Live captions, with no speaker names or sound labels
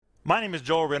My name is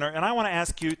Joel Renner, and I want to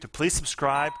ask you to please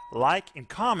subscribe, like, and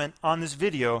comment on this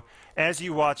video as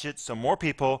you watch it so more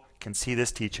people can see this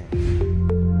teaching.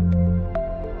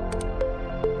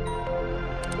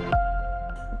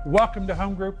 Welcome to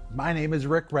Home Group. My name is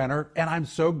Rick Renner, and I'm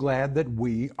so glad that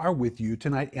we are with you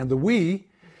tonight. And the we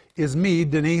is me,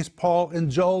 Denise, Paul,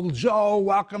 and Joel. Joel,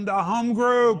 welcome to Home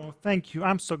Group. Oh, thank you.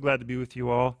 I'm so glad to be with you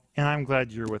all, and I'm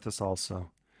glad you're with us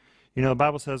also. You know, the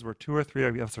Bible says where two or three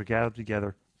of us are gathered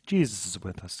together, Jesus is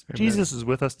with us. Amen. Jesus is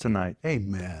with us tonight.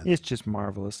 Amen. It's just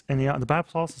marvelous. And the Bible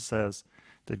also says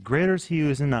that greater is he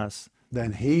who is in us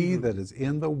than he that is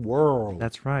in the world.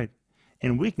 That's right.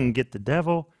 And we can get the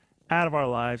devil out of our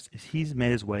lives if he's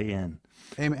made his way in.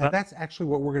 Amen. And that's actually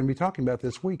what we're going to be talking about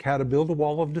this week, how to build a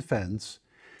wall of defense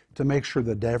to make sure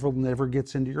the devil never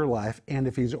gets into your life. And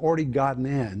if he's already gotten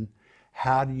in,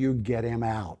 how do you get him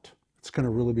out? It's going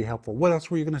to really be helpful. What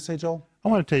else were you going to say, Joel? I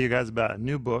want to tell you guys about a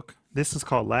new book. This is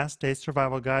called Last Day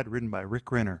Survival Guide, written by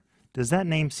Rick Renner. Does that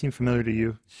name seem familiar to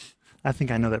you? I think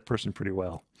I know that person pretty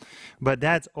well. But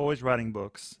Dad's always writing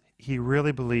books. He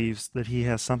really believes that he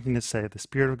has something to say. The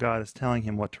Spirit of God is telling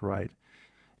him what to write.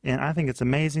 And I think it's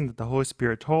amazing that the Holy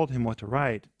Spirit told him what to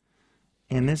write.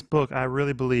 And this book, I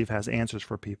really believe, has answers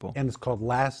for people. And it's called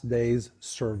Last Days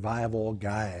Survival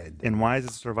Guide. And why is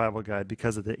it a survival guide?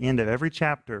 Because at the end of every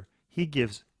chapter, he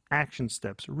gives action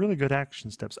steps, really good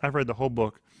action steps. I've read the whole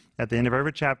book. At the end of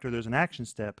every chapter, there's an action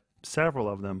step, several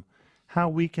of them, how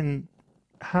do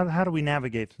we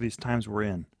navigate through these times we're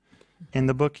in. And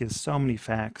the book has so many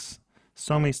facts,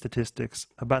 so many statistics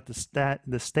about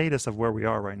the status of where we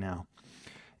are right now.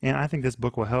 And I think this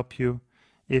book will help you.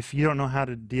 If you don't know how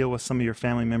to deal with some of your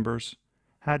family members,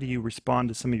 how do you respond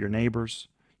to some of your neighbors,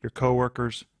 your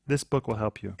coworkers, this book will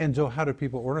help you. And Joe, how do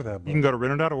people order that book? You can go to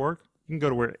Renner.org. You can go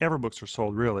to wherever books are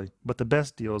sold, really. But the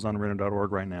best deal is on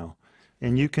Renner.org right now.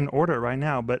 And you can order it right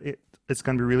now, but it's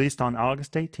going to be released on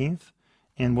August 18th,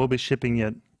 and we'll be shipping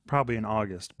it probably in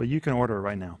August. But you can order it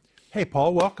right now. Hey,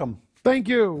 Paul, welcome. Thank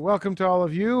you. Welcome to all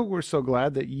of you. We're so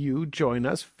glad that you join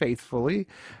us faithfully.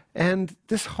 And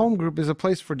this home group is a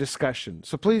place for discussion.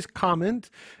 So please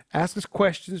comment, ask us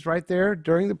questions right there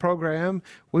during the program.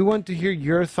 We want to hear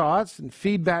your thoughts and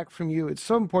feedback from you. It's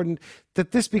so important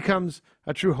that this becomes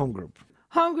a true home group.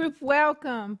 Home group,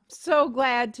 welcome. So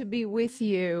glad to be with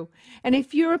you. And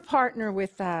if you're a partner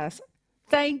with us,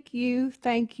 thank you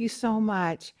so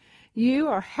much. You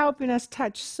are helping us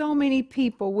touch so many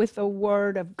people with the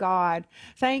Word of God.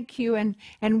 Thank you. And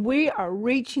we are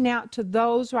reaching out to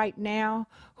those right now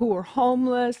who are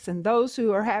homeless and those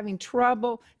who are having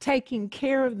trouble taking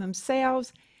care of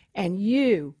themselves. And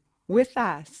you, with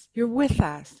us, you're with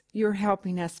us. You're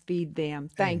helping us feed them.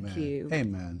 Thank you.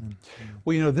 Amen.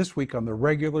 Well, you know, this week on the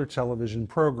regular television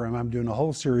program, I'm doing a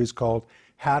whole series called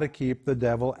How to Keep the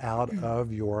Devil Out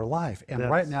of Your Life. And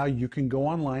right now you can go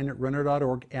online at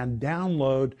Renner.org and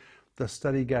download the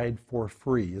study guide for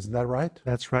free. Isn't that right?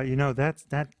 That's right. You know,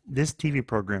 this TV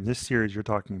program, this series you're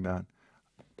talking about,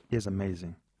 is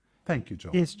amazing. Thank you,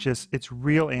 Joel. It's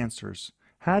real answers.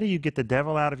 How do you get the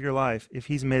devil out of your life if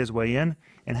he's made his way in?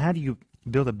 And how do you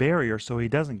build a barrier so he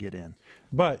doesn't get in?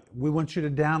 But we want you to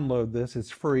download this.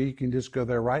 It's free. You can just go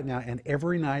there right now. And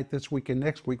every night this week and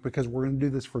next week, because we're going to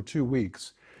do this for 2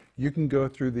 weeks, you can go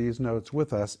through these notes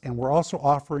with us. And we're also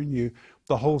offering you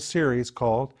the whole series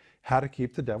called How to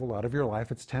Keep the Devil Out of Your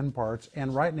Life. It's 10 parts.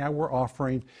 And right now we're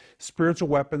offering spiritual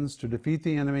weapons to defeat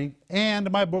the enemy and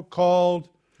my book called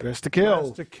Dress to Kill.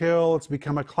 Dress to Kill. It's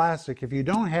become a classic. If you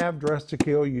don't have Dress to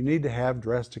Kill, you need to have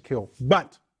Dress to Kill.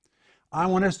 But I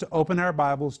want us to open our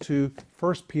Bibles to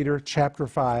 1 Peter chapter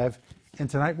 5, and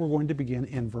tonight we're going to begin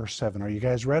in verse 7. Are you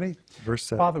guys ready? Verse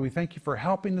 7. Father, we thank you for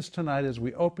helping us tonight as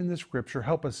we open the Scripture.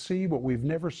 Help us see what we've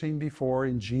never seen before.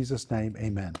 In Jesus' name,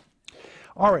 amen.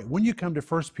 All right, when you come to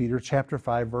 1 Peter chapter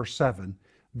 5, verse 7,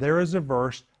 there is a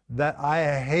verse that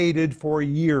I hated for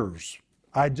years.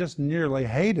 I just nearly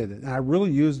hated it, and I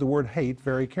really used the word hate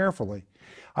very carefully.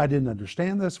 I didn't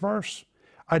understand this verse.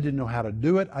 I didn't know how to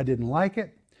do it. I didn't like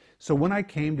it. So when I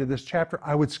came to this chapter,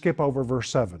 I would skip over verse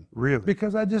 7. Really?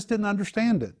 Because I just didn't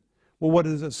understand it. Well, what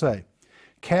does it say?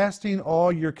 Casting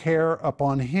all your care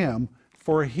upon him,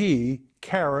 for he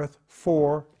careth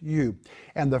for you.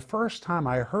 And the first time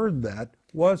I heard that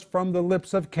was from the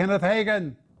lips of Kenneth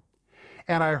Hagin.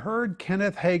 And I heard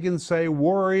Kenneth Hagin say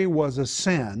worry was a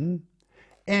sin,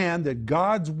 and that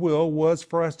God's will was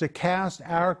for us to cast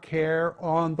our care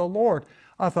on the Lord.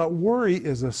 I thought, worry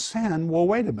is a sin. Well,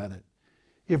 wait a minute.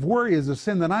 If worry is a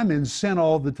sin, then I'm in sin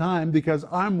all the time because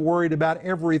I'm worried about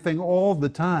everything all the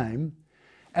time,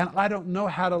 and I don't know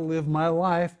how to live my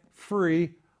life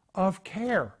free of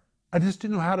care. I just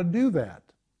didn't know how to do that.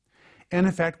 And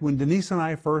in fact, when Denise and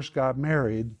I first got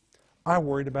married, I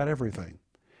worried about everything.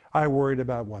 I worried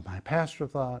about what my pastor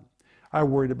thought. I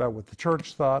worried about what the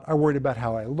church thought. I worried about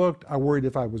how I looked. I worried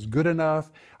if I was good enough.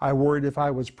 I worried if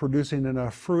I was producing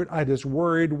enough fruit. I just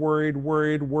worried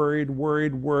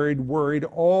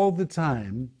all the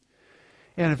time.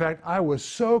 And in fact, I was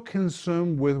so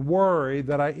consumed with worry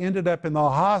that I ended up in the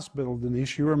hospital,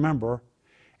 Denise, you remember,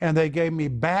 and they gave me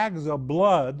bags of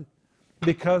blood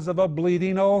because of a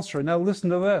bleeding ulcer. Now listen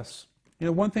to this. You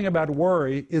know, one thing about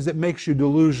worry is it makes you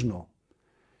delusional.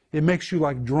 It makes you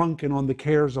like drunken on the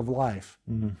cares of life.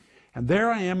 Mm-hmm. And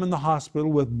there I am in the hospital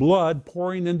with blood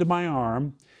pouring into my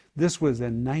arm. This was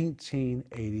in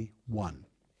 1981.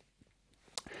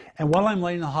 And while I'm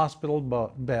laying in the hospital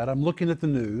bed, I'm looking at the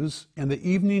news, and the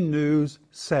evening news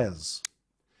says,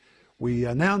 we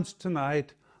announced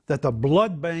tonight that the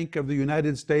blood bank of the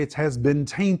United States has been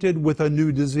tainted with a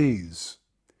new disease.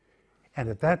 And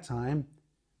at that time,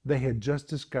 they had just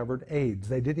discovered AIDS.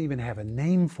 They didn't even have a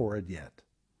name for it yet.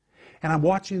 And I'm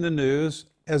watching the news,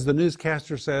 as the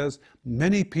newscaster says,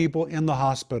 many people in the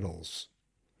hospitals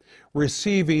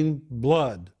receiving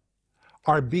blood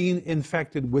are being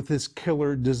infected with this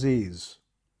killer disease.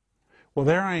 Well,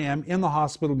 there I am in the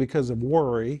hospital because of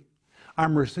worry.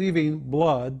 I'm receiving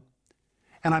blood,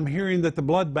 and I'm hearing that the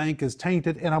blood bank is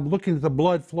tainted, and I'm looking at the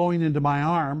blood flowing into my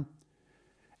arm,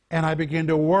 and I begin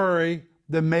to worry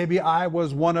that maybe I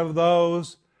was one of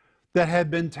those that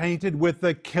had been tainted with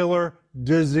the killer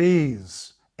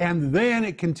disease. And then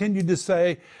it continued to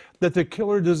say that the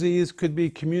killer disease could be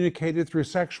communicated through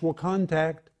sexual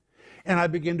contact. And I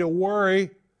begin to worry,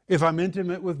 if I'm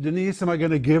intimate with Denise, am I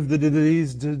going to give the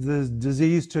disease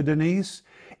to Denise?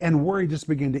 And worry just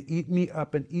began to eat me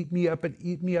up and eat me up and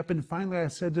eat me up. And finally I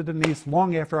said to Denise,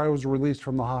 long after I was released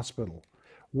from the hospital,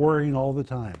 worrying all the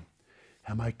time,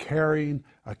 am I carrying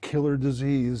a killer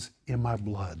disease in my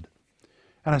blood?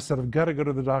 And I said, I've got to go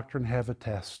to the doctor and have a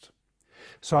test.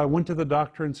 So I went to the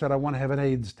doctor and said, I want to have an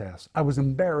AIDS test. I was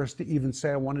embarrassed to even say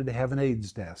I wanted to have an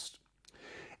AIDS test.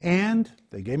 And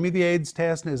they gave me the AIDS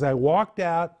test, and as I walked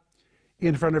out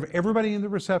in front of everybody in the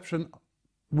reception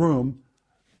room,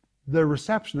 the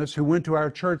receptionist who went to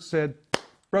our church said,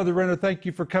 Brother Renner, thank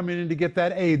you for coming in to get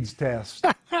that AIDS test.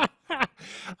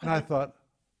 And I thought,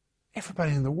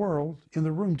 everybody in the world, in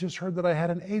the room, just heard that I had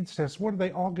an AIDS test. What are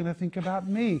they all going to think about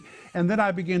me? And then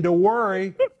I began to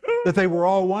worry that they were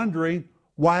all wondering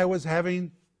why I was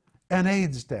having an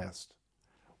AIDS test.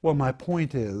 Well, my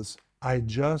point is, I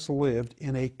just lived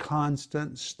in a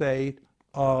constant state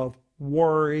of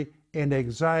worry and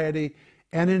anxiety.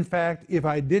 And in fact, if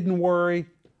I didn't worry,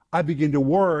 I began to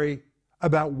worry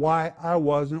about why I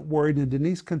wasn't worried. And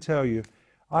Denise can tell you,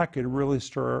 I could really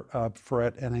stir up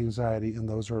fret and anxiety in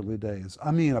those early days.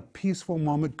 I mean, a peaceful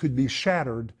moment could be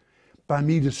shattered by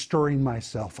me just stirring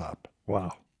myself up.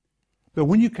 Wow. But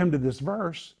when you come to this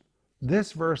verse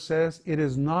says it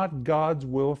is not God's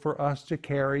will for us to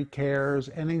carry cares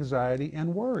and anxiety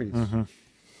and worries. Mm-hmm.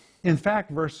 In fact,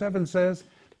 verse 7 says,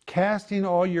 casting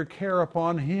all your care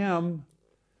upon him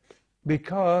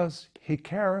because he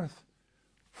careth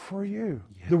for you.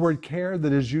 Yes. The word care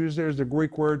that is used there is the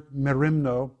Greek word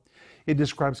merimno. It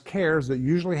describes cares that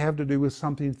usually have to do with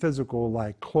something physical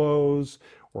like clothes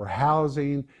or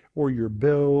housing or your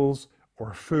bills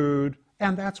or food.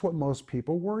 And that's what most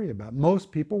people worry about.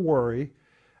 Most people worry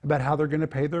about how they're going to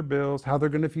pay their bills, how they're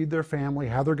going to feed their family,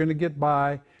 how they're going to get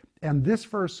by. And this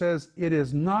verse says, it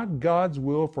is not God's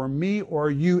will for me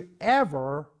or you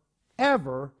ever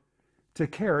to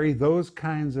carry those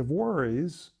kinds of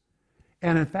worries.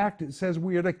 And in fact, it says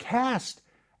we are to cast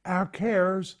our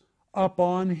cares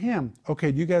upon him.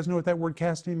 Okay, do you guys know what that word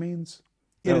casting means?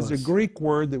 It is a Greek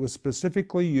word that was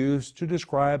specifically used to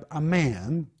describe a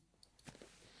man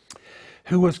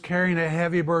who was carrying a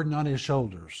heavy burden on his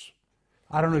shoulders.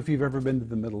 I don't know if you've ever been to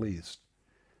the Middle East,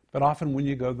 but often when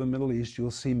you go to the Middle East,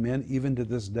 you'll see men, even to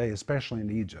this day, especially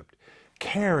in Egypt,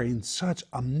 carrying such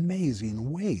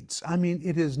amazing weights. I mean,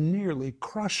 it is nearly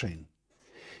crushing.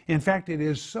 In fact, it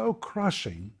is so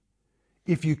crushing,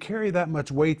 if you carry that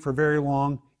much weight for very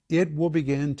long, it will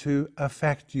begin to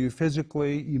affect you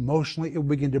physically, emotionally. It will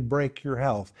begin to break your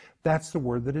health. That's the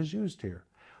word that is used here.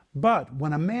 But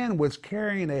when a man was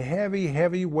carrying a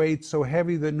heavy weight, so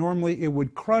heavy that normally it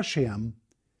would crush him,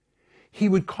 he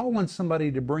would call on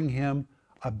somebody to bring him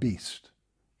a beast.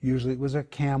 Usually it was a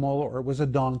camel or it was a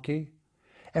donkey.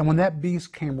 And when that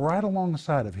beast came right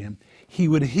alongside of him, he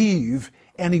would heave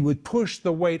and he would push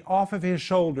the weight off of his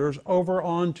shoulders over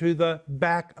onto the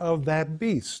back of that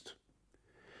beast.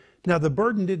 Now the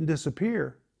burden didn't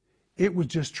disappear. It was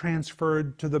just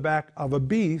transferred to the back of a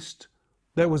beast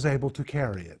that was able to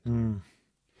carry it. Mm.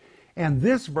 And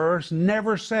this verse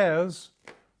never says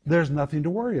there's nothing to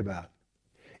worry about.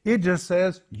 It just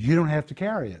says you don't have to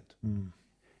carry it.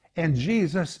 And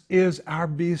Jesus is our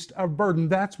beast of burden.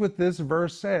 That's what this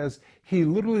verse says. He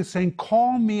literally is saying,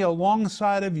 call me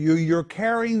alongside of you. You're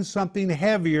carrying something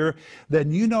heavier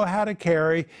than you know how to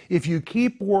carry. If you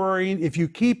keep worrying, if you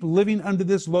keep living under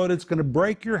this load, it's going to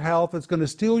break your health. It's going to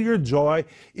steal your joy.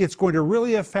 It's going to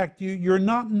really affect you. You're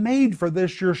not made for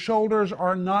this. Your shoulders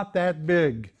are not that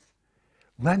big.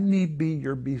 Let me be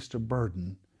your beast of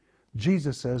burden.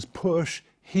 Jesus says, push,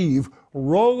 heave,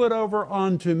 roll it over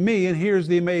onto me. And here's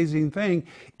the amazing thing.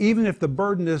 Even if the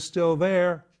burden is still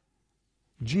there,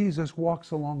 Jesus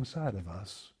walks alongside of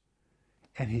us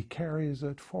and he carries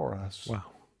it for us. Wow.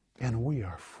 And we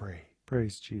are free.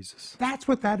 Praise Jesus. That's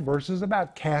what that verse is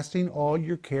about, casting all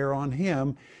your care on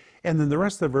him. And then the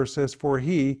rest of the verse says, for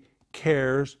he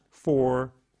cares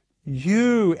for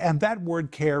you. And that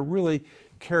word care really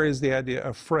carries the idea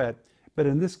of fret. But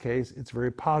in this case, it's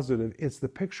very positive. It's the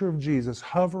picture of Jesus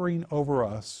hovering over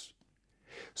us,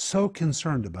 so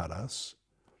concerned about us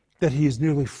that he is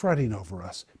nearly fretting over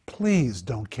us. Please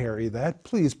don't carry that.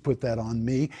 Please put that on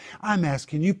me. I'm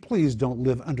asking you, please don't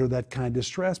live under that kind of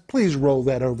stress. Please roll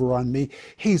that over on me.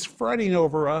 He's fretting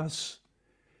over us,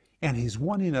 and he's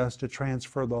wanting us to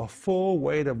transfer the full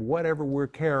weight of whatever we're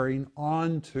carrying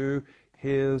onto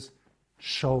his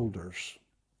shoulders.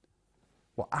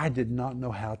 Well, I did not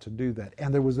know how to do that.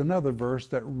 And there was another verse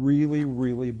that really,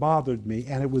 really bothered me,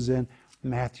 and it was in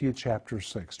Matthew chapter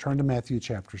 6. Turn to Matthew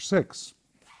chapter 6.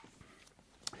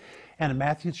 And in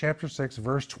Matthew chapter 6,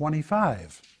 verse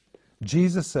 25,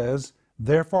 Jesus says,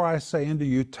 therefore I say unto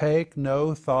you, take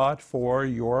no thought for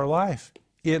your life.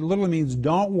 It literally means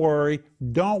don't worry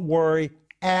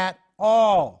at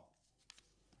all.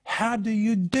 How do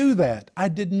you do that? I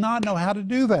did not know how to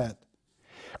do that.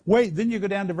 Wait, then you go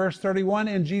down to verse 31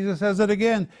 and Jesus says it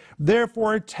again.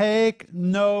 Therefore, take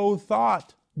no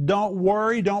thought. Don't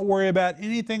worry about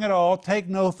anything at all. Take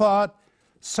no thought,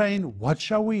 saying, what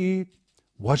shall we eat?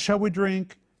 What shall we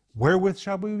drink? Wherewith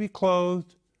shall we be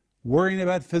clothed? Worrying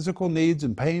about physical needs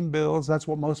and paying bills. That's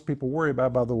what most people worry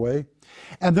about, by the way.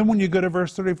 And then when you go to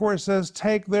verse 34, it says,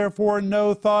 take therefore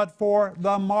no thought for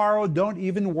the morrow. Don't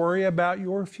even worry about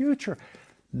your future.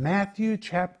 Matthew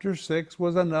chapter 6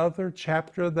 was another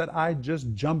chapter that I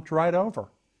just jumped right over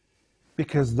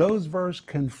because those verses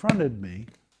confronted me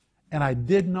and I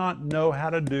did not know how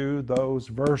to do those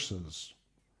verses.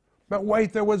 But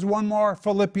wait, there was one more,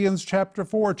 Philippians chapter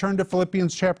 4. Turn to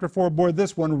Philippians chapter 4. Boy,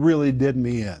 this one really did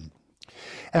me in.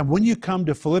 And when you come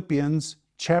to Philippians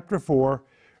chapter 4,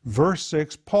 verse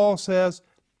 6, Paul says,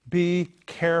 be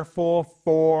careful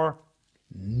for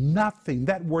nothing.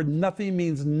 That word nothing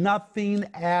means nothing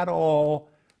at all.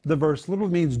 The verse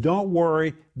literally means don't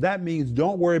worry. That means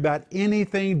don't worry about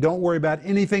anything. Don't worry about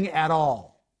anything at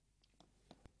all.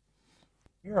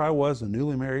 Here I was, a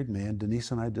newly married man.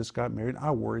 Denise and I just got married. I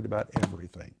worried about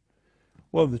everything.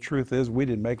 Well, the truth is we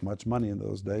didn't make much money in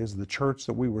those days. The church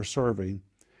that we were serving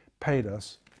paid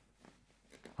us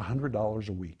 $100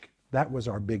 a week. That was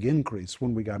our big increase.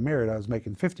 When we got married, I was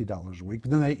making $50 a week.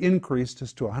 But then they increased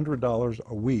us to $100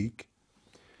 a week.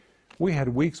 We had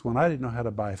weeks when I didn't know how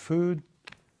to buy food,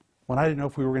 when I didn't know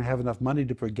if we were going to have enough money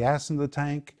to put gas in the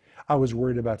tank. I was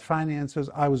worried about finances.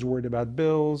 I was worried about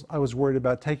bills. I was worried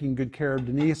about taking good care of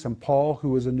Denise and Paul, who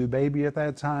was a new baby at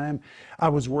that time. I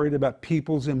was worried about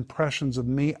people's impressions of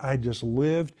me. I just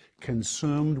lived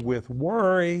consumed with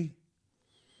worry.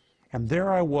 And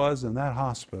there I was in that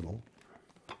hospital,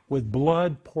 with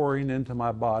blood pouring into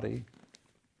my body,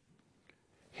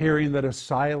 hearing that a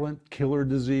silent killer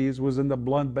disease was in the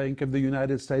blood bank of the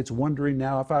United States, wondering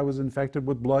now if I was infected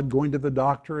with blood, going to the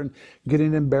doctor and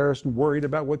getting embarrassed and worried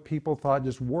about what people thought,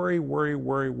 just worry.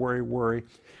 And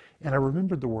I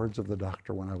remembered the words of the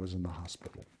doctor when I was in the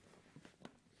hospital.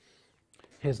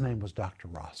 His name was Dr.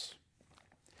 Ross.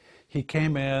 He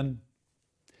came in,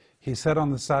 he sat on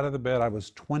the side of the bed. I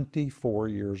was 24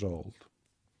 years old.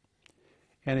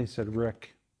 And he said,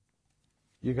 Rick,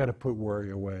 you got to put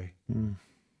worry away.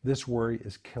 This worry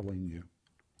is killing you.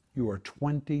 You are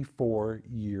 24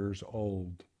 years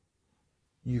old.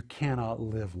 You cannot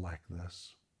live like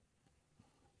this.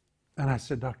 And I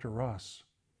said, Dr. Ross,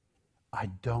 I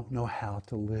don't know how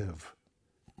to live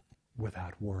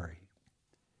without worry.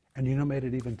 And you know what made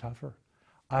it even tougher?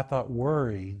 I thought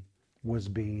worrying was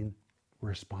being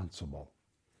responsible.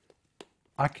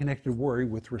 I connected worry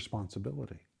with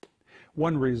responsibility.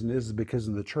 One reason is because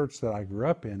in the church that I grew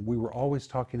up in, we were always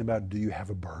talking about, do you have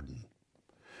a burden?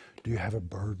 Do you have a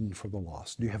burden for the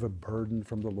lost? Do you have a burden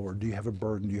from the Lord? Do you have a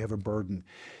burden? Do you have a burden?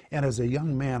 And as a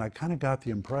young man, I kind of got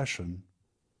the impression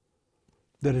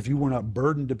that if you were not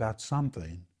burdened about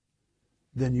something,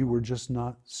 then you were just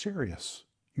not serious.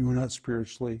 You were not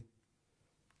spiritually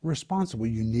responsible.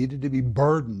 You needed to be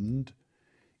burdened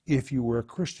if you were a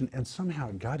Christian. And somehow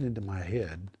it got into my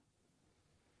head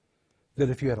that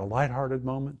if you had a lighthearted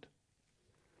moment,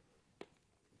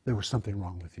 there was something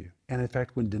wrong with you. And in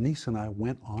fact, when Denise and I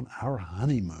went on our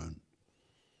honeymoon,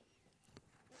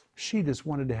 she just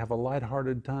wanted to have a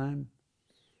lighthearted time.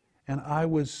 And I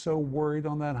was so worried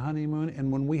on that honeymoon.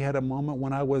 And when we had a moment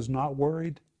when I was not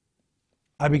worried,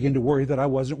 I began to worry that I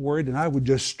wasn't worried. And I would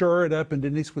just stir it up. And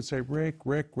Denise would say, Rick,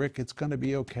 it's going to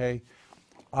be okay.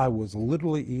 I was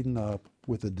literally eaten up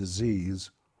with a disease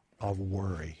of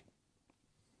worry.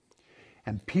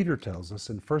 And Peter tells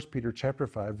us in 1 Peter chapter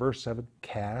 5, verse 7,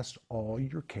 cast all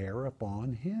your care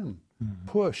upon him. Mm-hmm.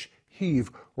 Push,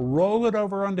 heave, roll it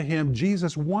over onto him.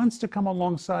 Jesus wants to come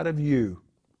alongside of you.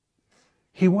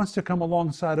 He wants to come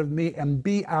alongside of me and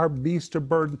be our beast of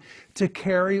burden, to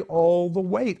carry all the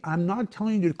weight. I'm not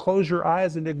telling you to close your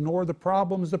eyes and ignore the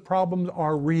problems. The problems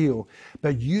are real,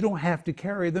 but you don't have to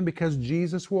carry them because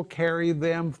Jesus will carry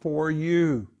them for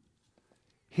you.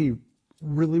 He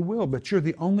really will, but you're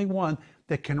the only one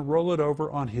that can roll it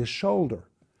over on his shoulder.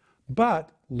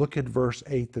 But look at verse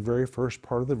 8, the very first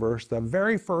part of the verse. The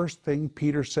very first thing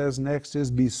Peter says next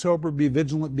is, be sober, be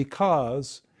vigilant,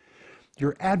 because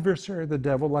your adversary, the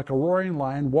devil, like a roaring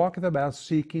lion, walketh about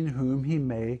seeking whom he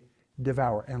may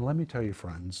devour. And let me tell you,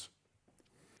 friends,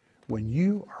 when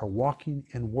you are walking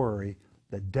in worry,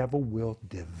 the devil will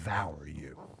devour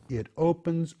you. It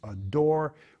opens a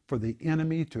door for the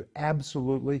enemy to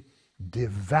absolutely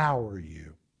devour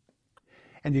you.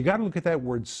 And you got to look at that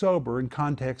word sober in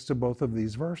context of both of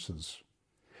these verses.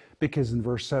 Because in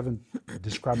verse 7, it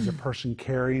describes a person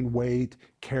carrying weight,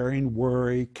 carrying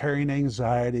worry, carrying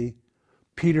anxiety.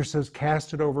 Peter says,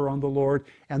 cast it over on the Lord.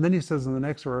 And then he says in the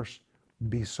next verse,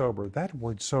 be sober. That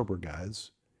word sober,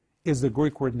 guys, is the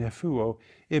Greek word nephuo.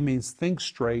 It means think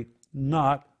straight,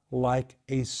 not like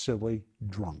a silly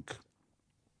drunk.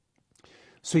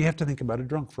 So you have to think about a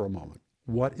drunk for a moment.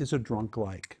 What is a drunk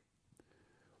like?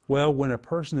 Well, when a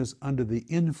person is under the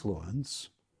influence,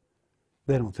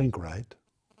 they don't think right.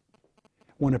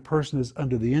 When a person is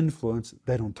under the influence,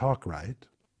 they don't talk right.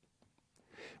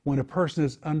 When a person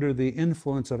is under the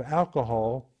influence of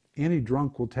alcohol, any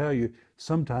drunk will tell you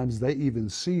sometimes they even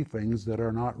see things that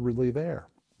are not really there.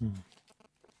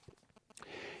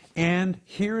 And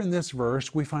here in this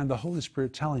verse, we find the Holy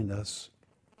Spirit telling us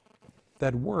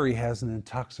that worry has an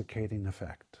intoxicating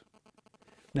effect.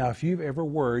 Now, if you've ever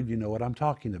worried, you know what I'm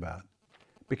talking about,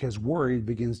 because worry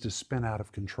begins to spin out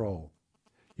of control.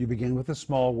 You begin with a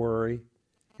small worry,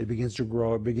 it begins to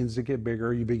grow, it begins to get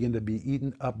bigger, you begin to be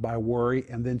eaten up by worry,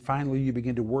 and then finally you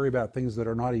begin to worry about things that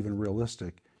are not even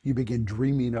realistic. You begin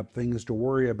dreaming up things to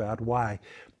worry about. Why?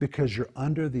 Because you're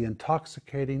under the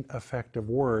intoxicating effect of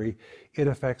worry. It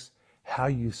affects how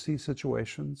you see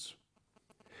situations.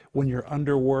 When you're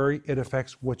under worry, it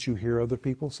affects what you hear other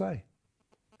people say.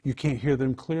 You can't hear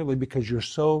them clearly because you're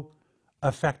so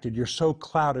affected, you're so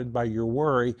clouded by your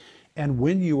worry. And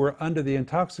when you are under the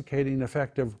intoxicating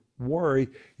effect of worry,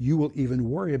 you will even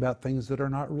worry about things that are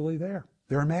not really there.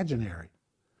 They're imaginary.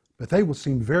 But they will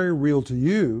seem very real to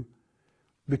you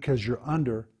because you're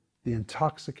under the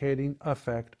intoxicating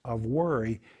effect of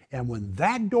worry. And when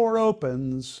that door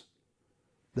opens,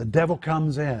 the devil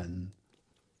comes in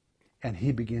and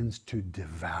he begins to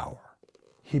devour.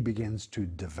 He begins to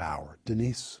devour.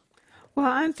 Denise? Well,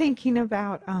 I'm thinking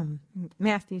about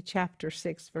Matthew chapter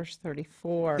 6, verse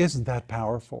 34. Isn't that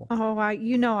powerful? Oh,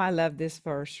 I love this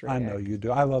verse, Rick. I know you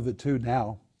do. I love it too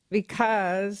now.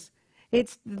 Because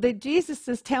Jesus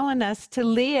is telling us to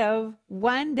live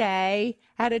one day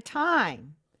at a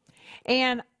time.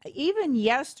 And even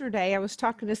yesterday, I was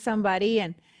talking to somebody,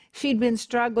 and she'd been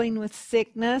struggling with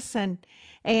sickness, and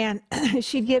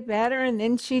she'd get better, and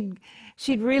then she'd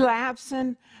relapse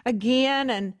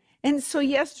again. And so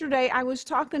yesterday I was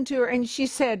talking to her, and she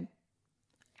said,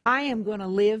 I am going to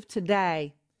live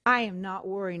today. I am not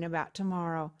worrying about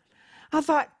tomorrow. I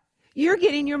thought, you're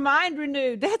getting your mind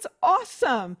renewed. That's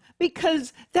awesome,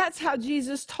 because that's how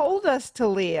Jesus told us to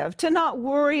live, to not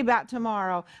worry about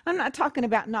tomorrow. I'm not talking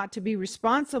about not to be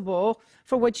responsible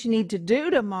for what you need to do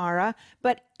tomorrow,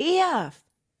 but if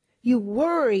you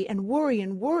worry and worry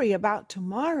and worry about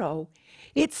tomorrow,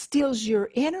 it steals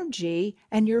your energy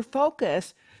and your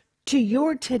focus to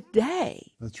your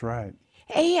today. That's right.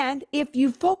 And if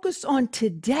you focus on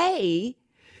today,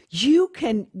 you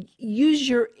can use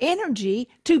your energy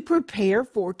to prepare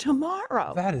for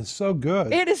tomorrow. That is so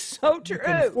good. It is so You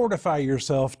can true. fortify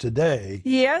yourself today,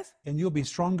 Yes. and you'll be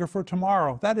stronger for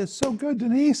tomorrow. That is so good,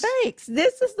 Denise. Thanks.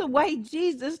 This is the way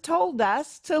Jesus told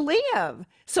us to live.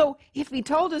 So if he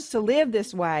told us to live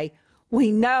this way, we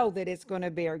know that it's going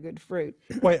to bear good fruit.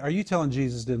 Wait, are you telling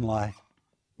Jesus didn't lie?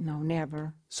 No,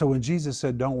 never. So when Jesus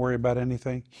said, don't worry about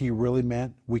anything, he really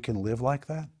meant we can live like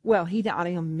that? Well, he not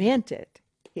even meant it.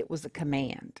 It was a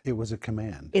command. It was a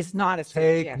command. It's not a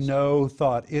Take suggestion. no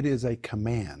thought. It is a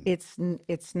command.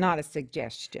 It's not a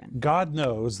suggestion. God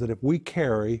knows that if we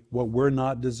carry what we're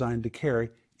not designed to carry,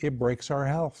 it breaks our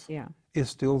health. Yeah. It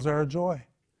steals our joy.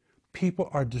 People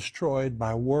are destroyed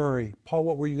by worry. Paul,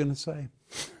 what were you going to say?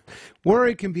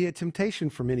 Worry can be a temptation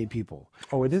for many people.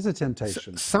 Oh, it is a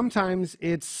temptation. Sometimes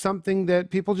it's something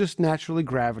that people just naturally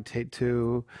gravitate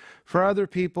to. For other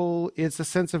people, it's a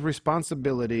sense of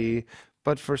responsibility.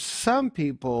 But for some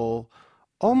people,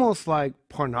 almost like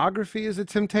pornography is a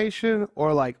temptation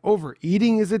or like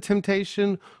overeating is a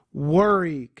temptation,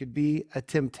 worry could be a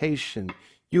temptation.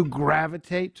 You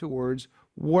gravitate towards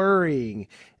worrying.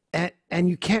 And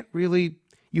you can't really,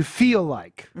 you feel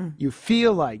like you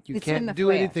It's in can't the do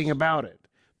flesh. anything about it.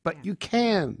 But you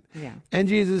can. Yeah. And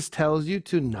Jesus tells you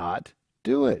to not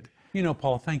do it. You know,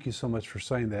 Paul, thank you so much for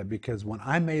saying that, because when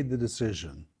I made the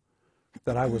decision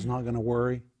that I was not going to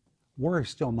worry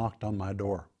still knocked on my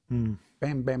door. Bam,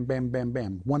 bam, bam, bam,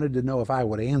 bam. Wanted to know if I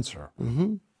would answer.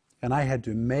 And I had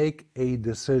to make a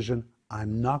decision.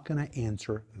 I'm not going to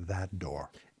answer that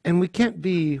door. And we can't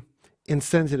be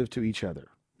insensitive to each other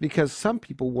because some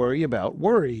people worry about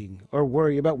worrying or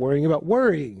worry about worrying about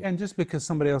worrying. And just because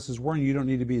somebody else is worrying, you don't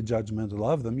need to be judgmental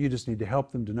of them. You just need to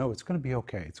help them to know it's going to be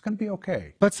okay. It's going to be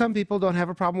okay. But some people don't have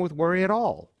a problem with worry at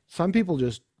all. Some people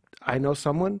just, I know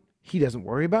someone, he doesn't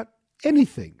worry about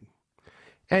anything.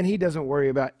 And he doesn't worry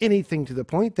about anything to the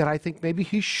point that I think maybe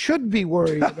he should be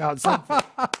worried about something.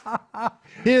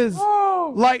 His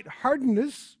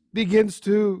lightheartedness begins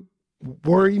to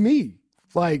worry me.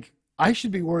 Like, I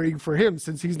should be worrying for him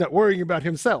since he's not worrying about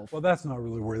himself. Well, that's not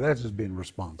really worry. That's just being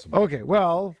responsible. Okay,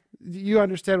 well, you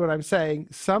understand what I'm saying.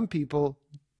 Some people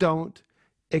don't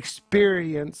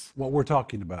experience What we're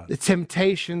talking about. the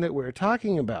temptation that we're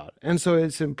talking about. And so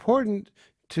it's important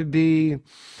to be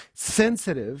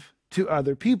sensitive to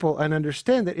other people and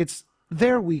understand that it's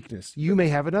their weakness. You may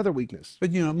have another weakness.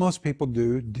 But you know, most people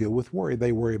do deal with worry.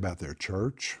 They worry about their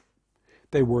church.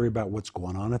 They worry about what's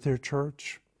going on at their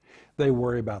church. They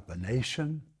worry about the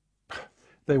nation.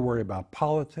 They worry about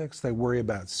politics. They worry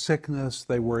about sickness.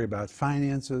 They worry about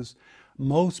finances.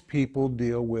 Most people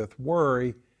deal with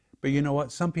worry. But you know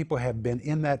what? Some people have been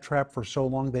in that trap for so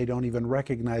long they don't even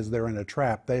recognize they're in a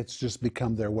trap. It's just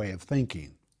become their way of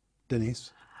thinking.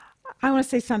 Denise? I want to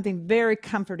say something very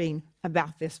comforting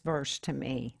about this verse to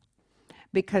me,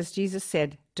 because Jesus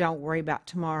said, don't worry about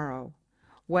tomorrow.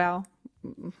 Well,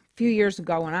 a few years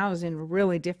ago when I was in a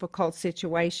really difficult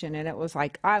situation, and it was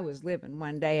like I was living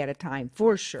one day at a time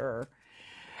for sure,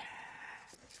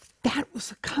 that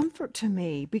was a comfort to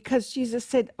me, because Jesus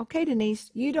said, okay,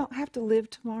 Denise, you don't have to live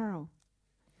tomorrow.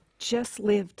 Just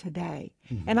live today.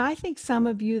 And I think some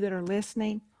of you that are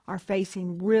listening are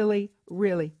facing really,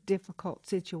 really difficult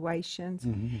situations.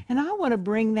 And I want to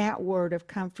bring that word of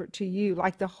comfort to you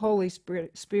like the Holy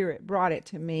Spirit brought it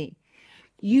to me.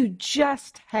 You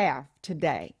just have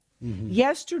today.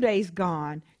 Yesterday's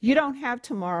gone. You don't have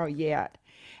tomorrow yet.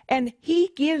 And he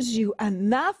gives you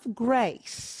enough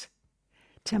grace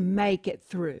to make it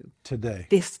through Today.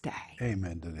 this day.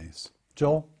 Amen, Denise.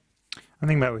 Joel? I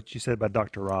think about what you said about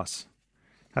Dr. Ross,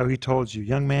 how he told you,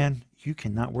 young man, you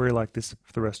cannot worry like this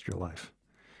for the rest of your life.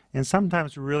 And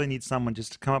sometimes we really need someone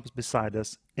just to come up beside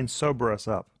us and sober us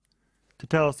up, to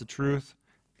tell us the truth,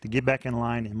 to get back in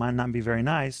line. It might not be very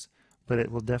nice, but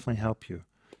it will definitely help you.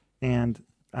 And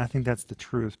I think that's the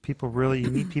truth. You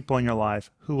need people in your life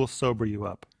who will sober you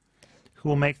up, who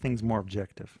will make things more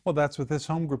objective. Well, that's what this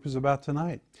home group is about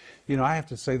tonight. You know, I have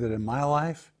to say that in my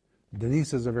life,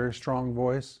 Denise is a very strong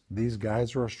voice. These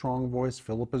guys are a strong voice.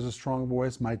 Philip is a strong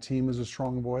voice. My team is a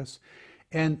strong voice.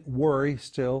 And worry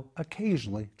still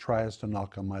occasionally tries to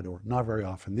knock on my door. Not very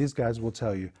often. These guys will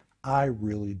tell you, I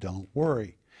really don't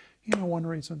worry. You know one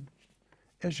reason?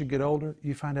 As you get older,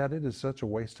 you find out it is such a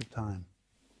waste of time.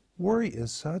 Worry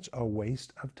is such a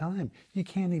waste of time. You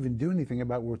can't even do anything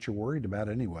about what you're worried about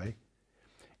anyway.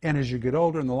 And as you get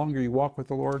older and the longer you walk with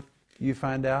the Lord, you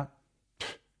find out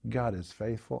God is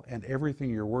faithful and everything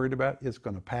you're worried about is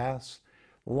going to pass.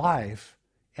 Life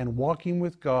and walking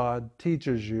with God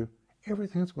teaches you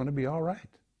everything's going to be all right.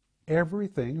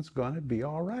 Everything's going to be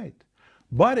all right.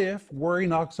 But if worry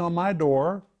knocks on my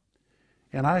door,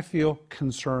 and I feel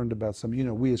concerned about something. You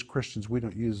know, we as Christians, we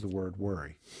don't use the word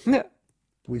worry.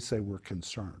 We say we're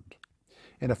concerned.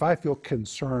 And if I feel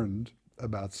concerned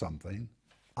about something,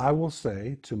 I will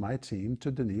say to my team, to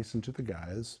Denise and to the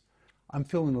guys, I'm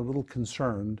feeling a little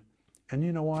concerned. And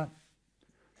you know what?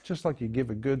 Just like you give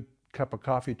a good cup of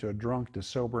coffee to a drunk to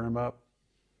sober him up,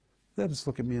 they'll just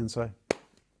look at me and say,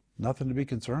 nothing to be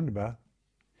concerned about.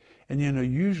 And you know,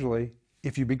 usually,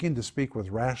 if you begin to speak with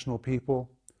rational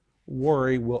people,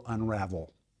 worry will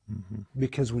unravel. Mm-hmm.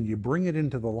 Because when you bring it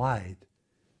into the light,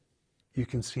 you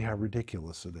can see how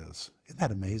ridiculous it is. Isn't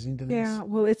that amazing, Denise? Yeah,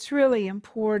 well, it's really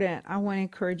important. I want to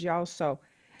encourage you also,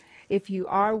 if you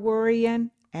are worrying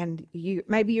and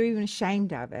maybe you're even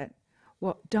ashamed of it,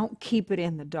 well, don't keep it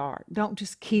in the dark. Don't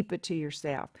just keep it to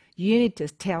yourself. You need to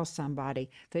tell somebody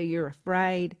that you're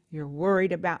afraid, you're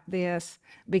worried about this,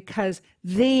 because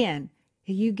then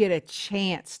you get a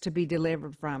chance to be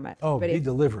delivered from it. Oh, be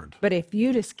delivered. But if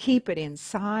you just keep it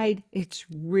inside, it's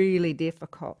really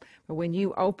difficult. But when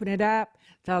you open it up,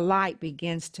 the light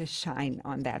begins to shine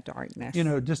on that darkness. You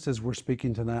know, just as we're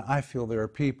speaking tonight, I feel there are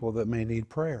people that may need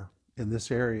prayer in this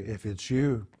area. If it's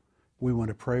you, we want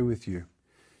to pray with you.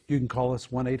 You can call us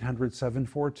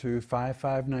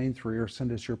 1-800-742-5593 or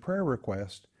send us your prayer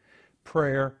request,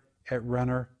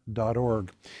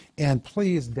 prayer@runner.org. And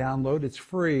please download, it's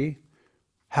free,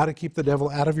 How to Keep the Devil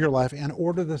Out of Your Life, and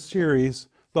order the series,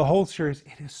 the whole series.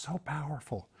 It is so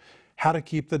powerful. How to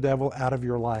Keep the Devil Out of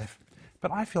Your Life.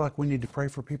 But I feel like we need to pray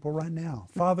for people right now.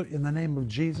 Father, in the name of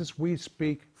Jesus, we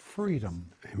speak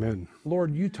freedom. Amen.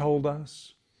 Lord, you told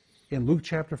us in Luke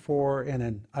chapter 4 and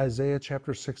in Isaiah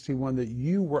chapter 61 that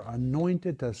you were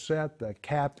anointed to set the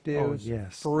captives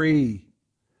free.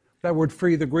 That word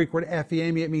free, the Greek word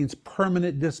aphiemi, it means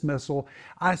permanent dismissal.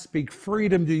 I speak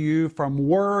freedom to you from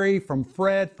worry, from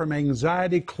fret, from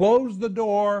anxiety. Close the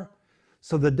door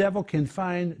so the devil can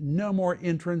find no more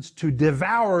entrance to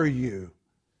devour you.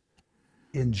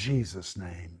 In Jesus'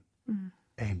 name,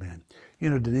 amen.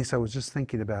 You know, Denise, I was just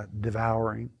thinking about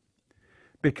devouring,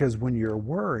 because when you're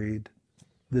worried,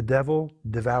 the devil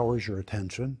devours your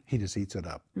attention. He just eats it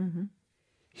up. Mm-hmm.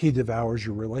 He devours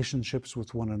your relationships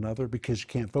with one another because you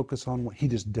can't focus on what he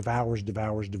just devours.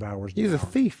 He's a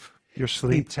thief. Your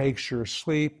sleep. He takes your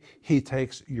sleep. He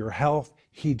takes your health.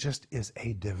 He just is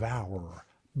a devourer.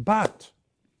 But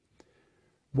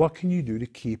what can you do to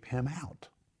keep him out?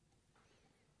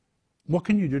 What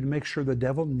can you do to make sure the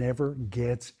devil never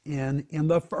gets in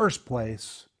the first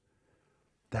place?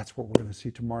 That's what we're going to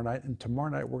see tomorrow night. And tomorrow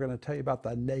night, we're going to tell you about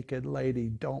the naked lady.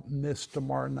 Don't miss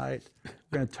tomorrow night.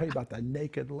 We're going to tell you about the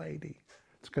naked lady.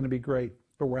 It's going to be great,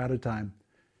 but we're out of time.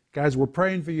 Guys, we're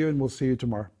praying for you, and we'll see you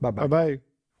tomorrow. Bye-bye. Bye-bye.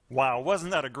 Wow,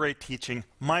 wasn't that a great teaching?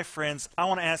 My friends, I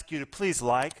want to ask you to please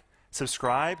like,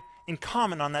 subscribe, and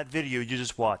comment on that video you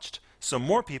just watched so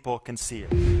more people can see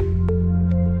it.